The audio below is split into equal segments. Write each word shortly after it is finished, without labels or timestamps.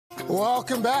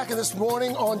Welcome back. And this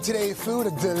morning on Today Food,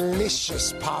 a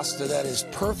delicious pasta that is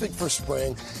perfect for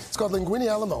spring. It's called linguine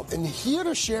alla lemony. And here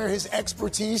to share his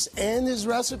expertise and his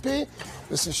recipe,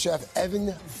 this is Chef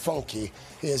Evan Funke.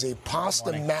 He is a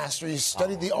pasta master. He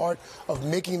studied the art of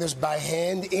making this by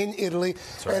hand in Italy.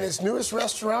 Right. And his newest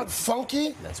restaurant,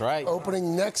 Funke, that's right,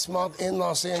 opening next month in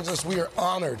Los Angeles. We are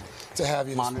honored to have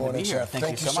you this morning, Chef.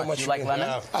 Thank you so much. You like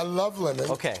lemon? I love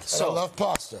lemon. Okay, so I love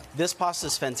pasta. This pasta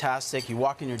is fantastic. You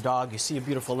walk in your dog, you see a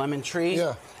beautiful lemon tree.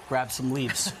 Yeah. Grab some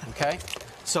leaves. Okay.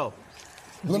 So,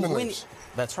 lemon leaves.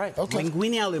 That's right. Okay.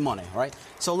 Linguine alla lemony, right?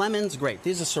 So lemon's great.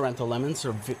 These are Sorrento lemons.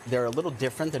 They're a little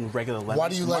different than regular lemons. Why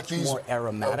do you like these? Much more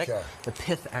aromatic. Okay. The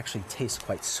pith actually tastes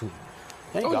quite sweet.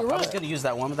 There you go. You're right. I was going to use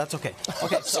that one, but that's okay.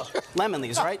 Okay, so lemon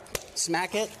leaves, right?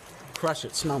 Smack it, crush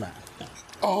it. Smell that.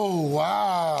 Oh,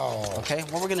 wow. Okay,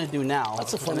 what we're going to do now,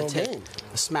 that's a fun we're little going to game.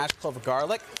 take a smashed clove of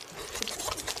garlic.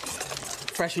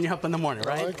 Freshen you up in the morning,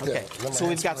 right? Like okay, so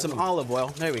we've got some olive oil.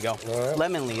 There we go. Right.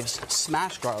 Lemon leaves,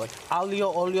 smashed garlic,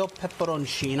 aglio, olio,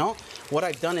 peperoncino. What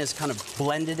I've done is kind of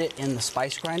blended it in the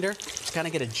spice grinder to kind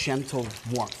of get a gentle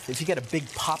warmth. If you get a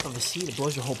big pop of a seed, it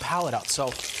blows your whole palate out.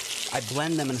 So I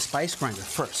blend them in the spice grinder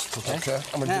first, okay?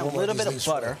 I'm gonna now, do a little bit of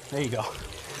butter. There you go.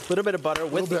 A little bit of butter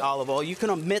with the olive oil. You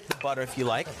can omit the butter if you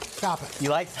like. Stop it. You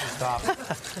like? Stop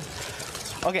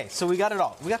it. Okay, so we got it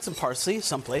all. We got some parsley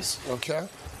someplace. Okay.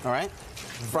 All right.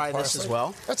 Fry this as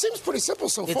well. That seems pretty simple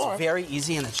so far. It's very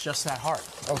easy, and it's just that hard.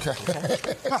 Okay.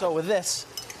 So with this,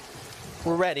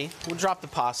 we're ready. We'll drop the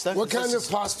pasta. What kind of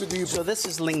pasta do you put? So this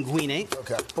is linguine.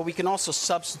 Okay. But we can also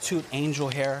substitute angel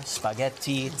hair,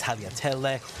 spaghetti,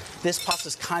 tagliatelle. This pasta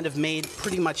is kind of made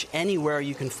pretty much anywhere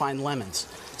you can find lemons.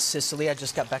 Sicily, I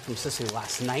just got back from Sicily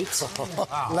last night.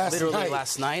 Literally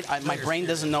last night. My brain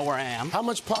doesn't know where I am. How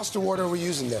much pasta water are we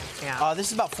using there? Yeah. This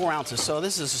is about 4 ounces, so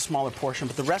this is a smaller portion,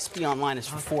 but the recipe online is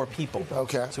for 4 people.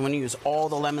 Okay. So when you use all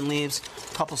the lemon leaves,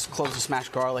 a couple cloves of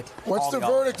smashed garlic. What's the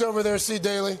verdict over there, C.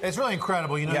 Daly? It's really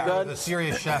incredible. You know, you're the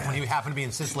serious chef when you happen to be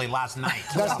in Sicily last night.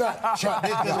 That's not chef.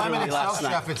 The lemon itself,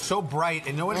 chef, it's so bright,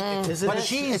 and but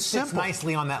cheese sits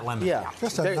nicely on that lemon. Yeah.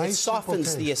 Nice, it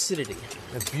softens the acidity.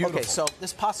 It's beautiful. Okay, so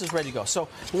this pasta's ready to go. So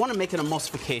we want to make an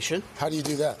emulsification. How do you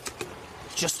do that?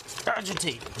 Just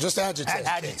agitate. Just agitate.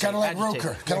 Agitate. Kind of like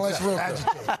Roker. Kind of like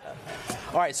Roker.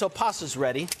 All right, so pasta's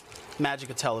ready. Magic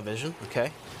of television,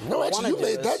 okay? No, actually, you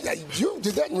made that. You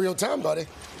did that in real time, buddy.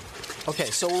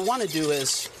 Okay, so what we want to do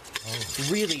is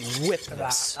really whip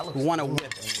this. We want to whip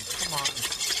it. Come on.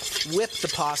 Whip the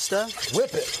pasta.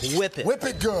 Whip it. Whip it. Whip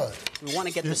it good. We want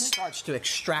to get the starch to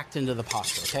extract into the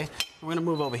pasta, okay? We're going to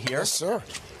move over here. Yes, sir.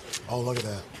 Oh, look at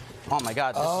that. Oh, my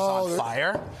God, this is on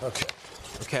fire. Okay.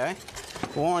 Okay.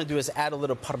 What we want to do is add a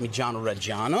little Parmigiano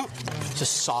Reggiano to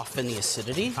soften the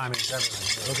acidity. Timing is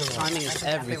everything. Timing is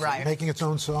everything. Right. Making its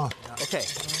own sauce. Okay.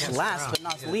 Last but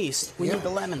not least, we need the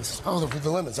lemons. Oh,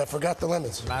 the lemons. I forgot the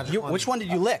lemons. Which one did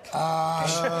you lick? Not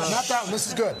that one. This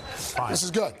is good. This is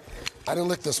good. I didn't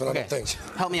lick this one, I don't think.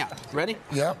 Help me out. Ready?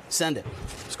 Yeah. Send it.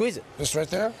 Squeeze it. Just right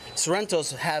there?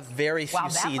 Sorrentos have very few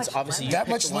seeds. Obviously, you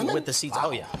pick the one with the seeds. Wow.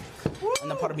 Oh, yeah. And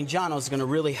the Parmigiano is going to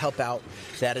really help out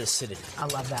that acidity. I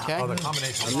love that. Okay? Oh, the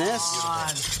combination. And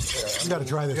this. You got to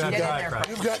try this.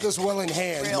 You've got this well in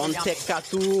hand.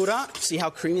 Montecatura. See how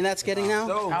creamy that's getting now?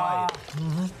 So light.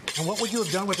 And what would you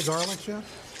have done with the garlic,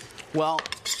 Chef? Well,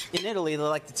 in Italy, they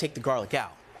like to take the garlic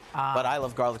out. But I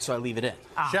love garlic, so I leave it in.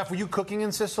 Chef, were you cooking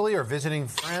in Sicily or visiting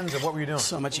friends, or what were you doing?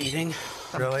 So much eating.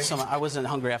 Really? I wasn't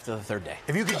hungry after the 3rd day.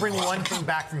 If you could bring one thing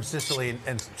back from Sicily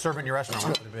and serve it in your restaurant,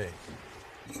 what would it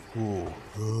be?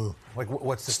 Ooh. Like,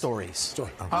 what's the Stories.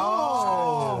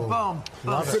 Oh, boom.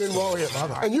 Love it. Fit in well here.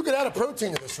 And you could add a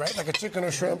protein to this, right? Like a chicken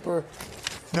or shrimp or...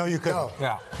 No, you couldn't. No.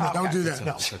 Yeah. Don't do that.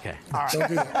 No. Okay. Don't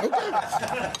do that.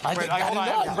 Okay.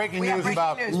 I have breaking news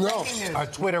about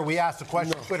Twitter. We asked the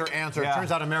question, Twitter answered. It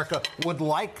turns out America would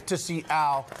like to see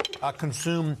Al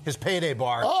consume his payday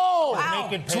bar. Oh! Wow.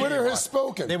 Naked payday Twitter bar. has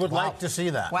spoken. They would like to see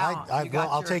that. Wow. Well,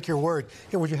 I'll take your word.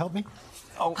 Here, would you help me?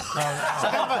 Oh,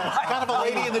 kind of a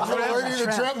lady in the tramp. Lady in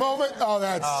the tramp moment? Oh,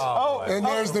 that's... and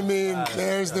there's the meme.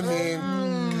 There's the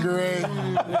meme. Great.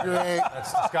 Great.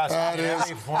 That's disgusting. That is.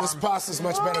 This pasta's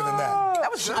much better than that.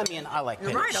 That was, I mean, I like it.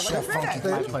 You're right. I like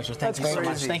it. My pleasure. Thank you so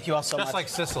much. Thank you all so much. Just like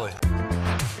Sicily.